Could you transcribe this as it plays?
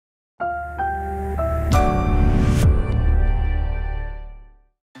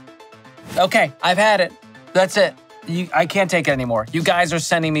Okay, I've had it. That's it. I can't take it anymore. You guys are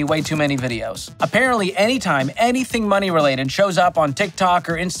sending me way too many videos. Apparently, anytime anything money-related shows up on TikTok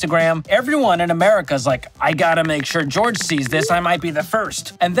or Instagram, everyone in America is like, I gotta make sure George sees this, I might be the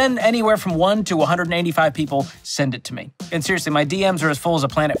first. And then anywhere from 1 to 185 people send it to me. And seriously, my DMs are as full as a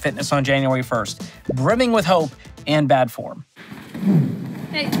Planet Fitness on January 1st, brimming with hope and bad form.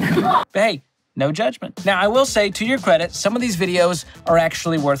 Hey. But hey, no judgment. Now, I will say, to your credit, some of these videos are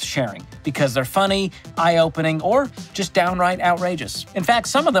actually worth sharing because they're funny, eye-opening, or just downright outrageous. In fact,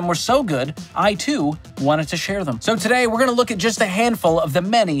 some of them were so good, I too wanted to share them. So today, we're gonna look at just a handful of the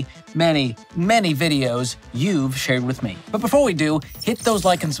many videos you've shared with me. But before we do, hit those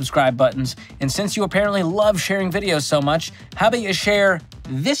like and subscribe buttons. And since you apparently love sharing videos so much, how about you share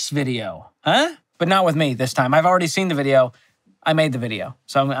this video, huh? But not with me this time. I've already seen the video. I made the video,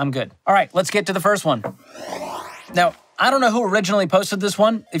 so I'm good. All right, let's get to the first one. Now, I don't know who originally posted this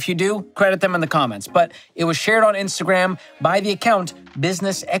one. If you do, credit them in the comments. But it was shared on Instagram by the account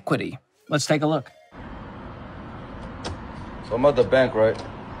Business Equity. Let's take a look. So I'm at the bank, right?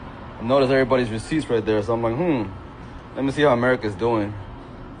 I noticed everybody's receipts right there, so I'm like, let me see how America's doing.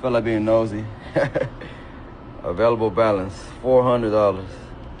 Felt like being nosy. Available balance, $400.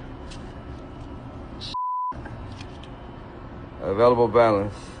 Available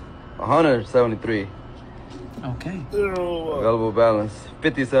balance, 173. Okay. Available balance,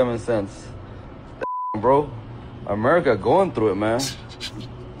 57 cents. Bro, America going through it, man.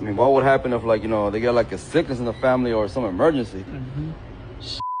 I mean, what would happen if, like, you know, they get like a sickness in the family or some emergency?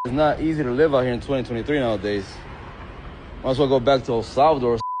 It's not easy to live out here in 2023 nowadays. Might as well go back to El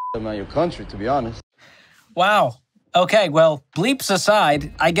Salvador, man, your country, to be honest. Wow. Okay, well, bleeps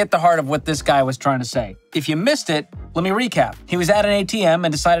aside, I get the heart of what this guy was trying to say. If you missed it, let me recap. He was at an ATM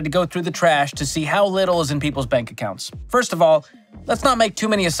and decided to go through the trash to see how little is in people's bank accounts. First of all, let's not make too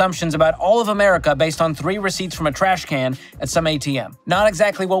many assumptions about all of America based on 3 receipts from a trash can at some ATM. Not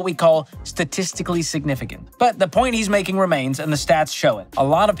exactly what we call statistically significant. But the point he's making remains, and the stats show it. A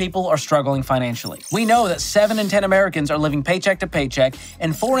lot of people are struggling financially. We know that 7 in 10 Americans are living paycheck to paycheck,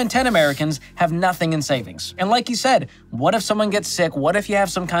 and 4 in 10 Americans have nothing in savings. And like he said, what if someone gets sick? What if you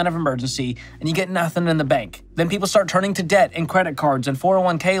have some kind of emergency and you get nothing in the bank? Then people start turning to debt and credit cards and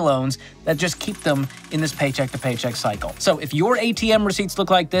 401k loans that just keep them in this paycheck to paycheck cycle. So if your ATM receipts look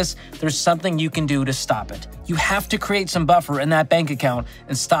like this, there's something you can do to stop it. You have to create some buffer in that bank account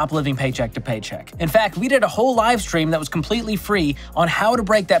and stop living paycheck to paycheck. In fact, we did a whole live stream that was completely free on how to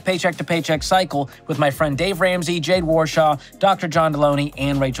break that paycheck to paycheck cycle with my friend Dave Ramsey, Jade Warshaw, Dr. John Deloney,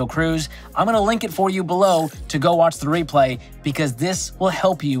 and Rachel Cruz. I'm gonna link it for you below to go watch the replay because this will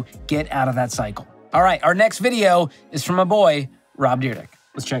help you get out of that cycle. All right, our next video is from my boy, Rob Dyrdek.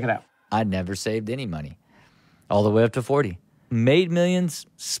 Let's check it out. I never saved any money, all the way up to 40. Made millions,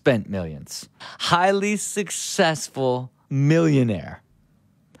 spent millions. Highly successful millionaire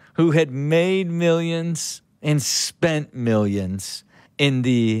who had made millions and spent millions in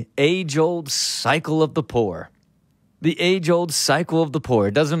the age-old cycle of the poor. The age-old cycle of the poor.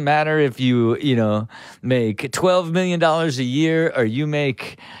 It doesn't matter if you make $12 million a year or you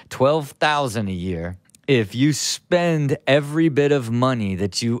make $12,000 a year. If you spend every bit of money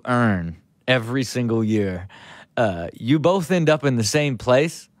that you earn every single year, you both end up in the same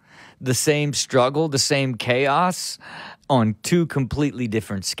place, the same struggle, the same chaos on 2 completely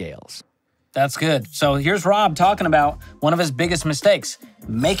different scales. That's good. So here's Rob talking about one of his biggest mistakes,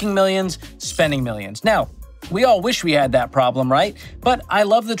 making millions, spending millions. Now, we all wish we had that problem, right? But I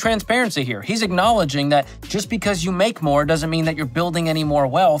love the transparency here. He's acknowledging that just because you make more doesn't mean that you're building any more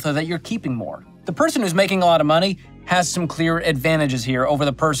wealth or that you're keeping more. The person who's making a lot of money has some clear advantages here over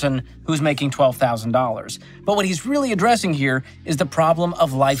the person who's making $12,000. But what he's really addressing here is the problem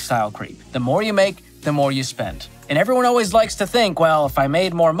of lifestyle creep. The more you make, the more you spend. And everyone always likes to think, well, if I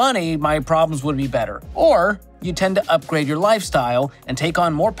made more money, my problems would be better. Or you tend to upgrade your lifestyle and take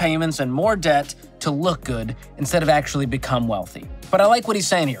on more payments and more debt to look good instead of actually become wealthy. But I like what he's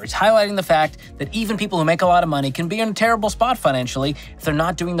saying here. He's highlighting the fact that even people who make a lot of money can be in a terrible spot financially if they're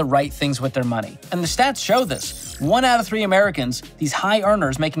not doing the right things with their money. And the stats show this. 1 out of 3 Americans, these high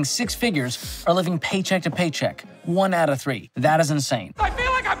earners making 6 figures, are living paycheck to paycheck. 1 out of 3. That is insane. I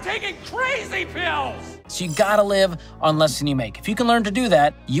feel like I'm taking crazy pills! So you gotta live on less than you make. If you can learn to do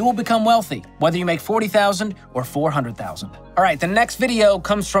that, you will become wealthy, whether you make $40,000 or $400,000. All right, the next video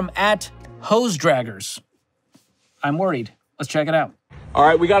comes from @HoseDraggers. I'm worried. Let's check it out. All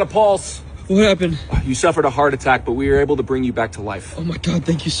right, we got a pulse. What happened? You suffered a heart attack, but we were able to bring you back to life. Oh my God,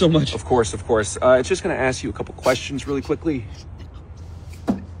 thank you so much. Of course, of course. It's just gonna ask you a couple questions really quickly.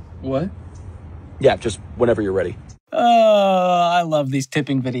 What? Yeah, just whenever you're ready. I love these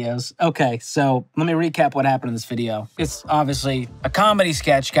tipping videos. Okay, so let me recap what happened in this video. It's obviously a comedy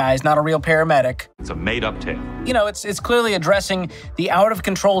sketch, guys, not a real paramedic. It's a made-up tale. You know, it's clearly addressing the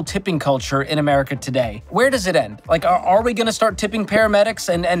out-of-control tipping culture in America today. Where does it end? Like, are we gonna start tipping paramedics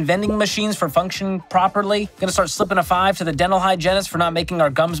and vending machines for functioning properly? Gonna start slipping a 5 to the dental hygienist for not making our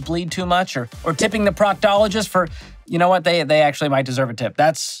gums bleed too much? Or tipping the proctologist for, you know what, they actually might deserve a tip.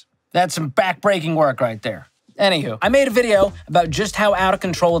 That's some back-breaking work right there. Anywho, I made a video about just how out of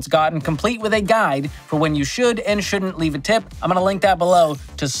control it's gotten, complete with a guide for when you should and shouldn't leave a tip. I'm gonna link that below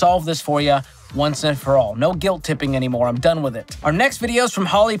to solve this for you once and for all. No guilt tipping anymore, I'm done with it. Our next video is from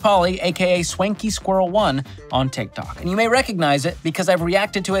Holly Polly, aka Swanky Squirrel 1 on TikTok. And you may recognize it because I've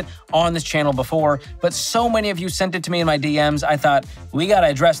reacted to it on this channel before, but so many of you sent it to me in my DMs, I thought, we gotta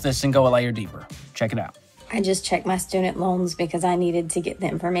address this and go a layer deeper. Check it out. I just checked my student loans because I needed to get the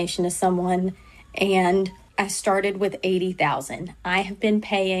information to someone, and I started with $80,000. I have been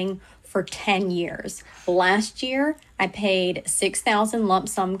paying for 10 years. Last year, I paid $6,000 lump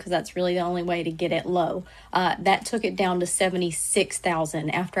sum because that's really the only way to get it low. That took it down to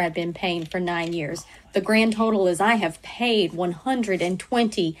 $76,000 after I'd been paying for 9 years. The grand total is I have paid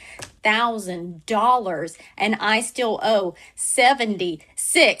 $120,000 and I still owe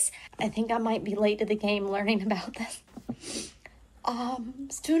 $76,000. I think I might be late to the game learning about this.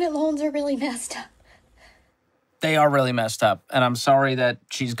 Student loans are really messed up. They are really messed up, and I'm sorry that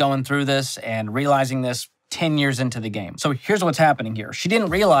she's going through this and realizing this 10 years into the game. So here's what's happening here. She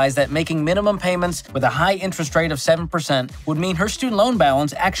didn't realize that making minimum payments with a high interest rate of 7% would mean her student loan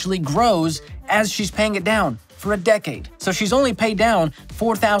balance actually grows as she's paying it down for a decade. So she's only paid down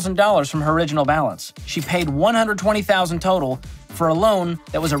 $4,000 from her original balance. She paid $120,000 total for a loan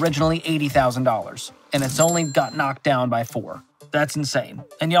that was originally $80,000, and it's only got knocked down by 4. That's insane.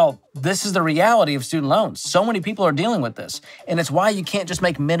 And y'all, this is the reality of student loans. So many people are dealing with this, and it's why you can't just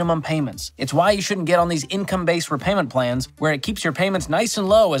make minimum payments. It's why you shouldn't get on these income-based repayment plans where it keeps your payments nice and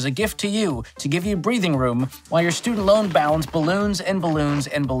low as a gift to you to give you breathing room while your student loan balance balloons and balloons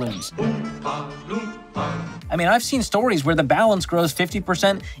and balloons. I mean, I've seen stories where the balance grows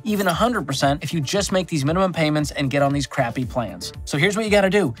 50%, even 100% if you just make these minimum payments and get on these crappy plans. So here's what you gotta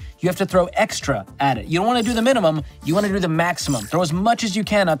do. You have to throw extra at it. You don't wanna do the minimum, you wanna do the maximum. Throw as much as you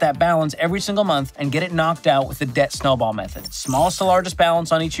can at that balance every single month and get it knocked out with the debt snowball method. Smallest to largest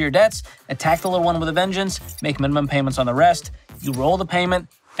balance on each of your debts, attack the little one with a vengeance, make minimum payments on the rest. You roll the payment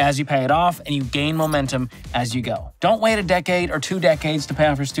as you pay it off, and you gain momentum as you go. Don't wait a decade or 2 decades to pay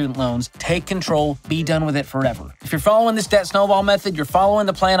off your student loans. Take control, be done with it forever. If you're following this debt snowball method, you're following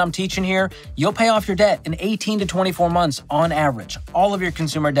the plan I'm teaching here, you'll pay off your debt in 18 to 24 months on average. All of your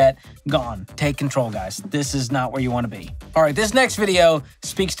consumer debt gone. Take control, guys. This is not where you want to be. All right, this next video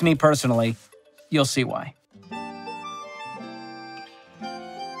speaks to me personally. You'll see why.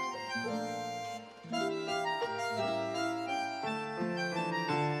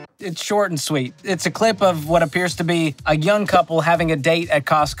 It's short and sweet. It's a clip of what appears to be a young couple having a date at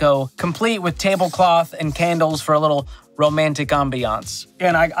Costco, complete with tablecloth and candles for a little romantic ambiance.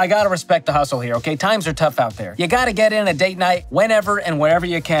 And I gotta respect the hustle here, okay? Times are tough out there. You gotta get in a date night whenever and wherever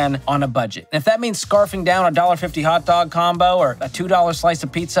you can on a budget. And if that means scarfing down a $1.50 hot dog combo or a $2 slice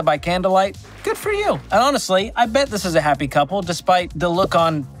of pizza by candlelight, good for you. And honestly, I bet this is a happy couple despite the look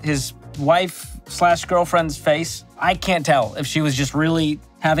on his wife/girlfriend's face. I can't tell if she was just really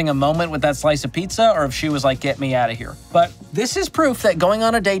having a moment with that slice of pizza or if she was like, get me out of here. But this is proof that going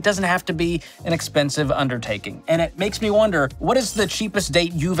on a date doesn't have to be an expensive undertaking. And it makes me wonder, what is the cheapest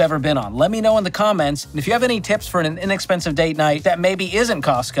date you've ever been on? Let me know in the comments. And if you have any tips for an inexpensive date night that maybe isn't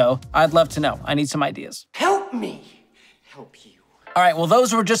Costco, I'd love to know. I need some ideas. Help me help you. All right, well,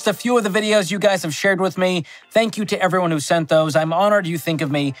 those were just a few of the videos you guys have shared with me. Thank you to everyone who sent those. I'm honored you think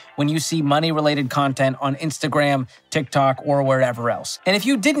of me when you see money-related content on Instagram, TikTok, or wherever else. And if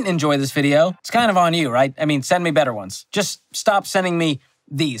you didn't enjoy this video, it's kind of on you, right? I mean, send me better ones. Just stop sending me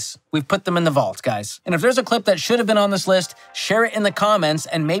these. We've put them in the vault, guys. And if there's a clip that should have been on this list, share it in the comments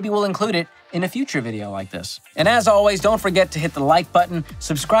and maybe we'll include it in a future video like this. And as always, don't forget to hit the like button,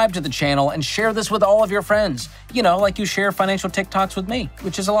 subscribe to the channel, and share this with all of your friends. You know, like you share financial TikToks with me,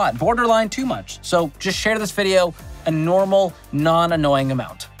 which is a lot, borderline too much. So just share this video a normal, non-annoying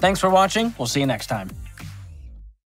amount. Thanks for watching. We'll see you next time.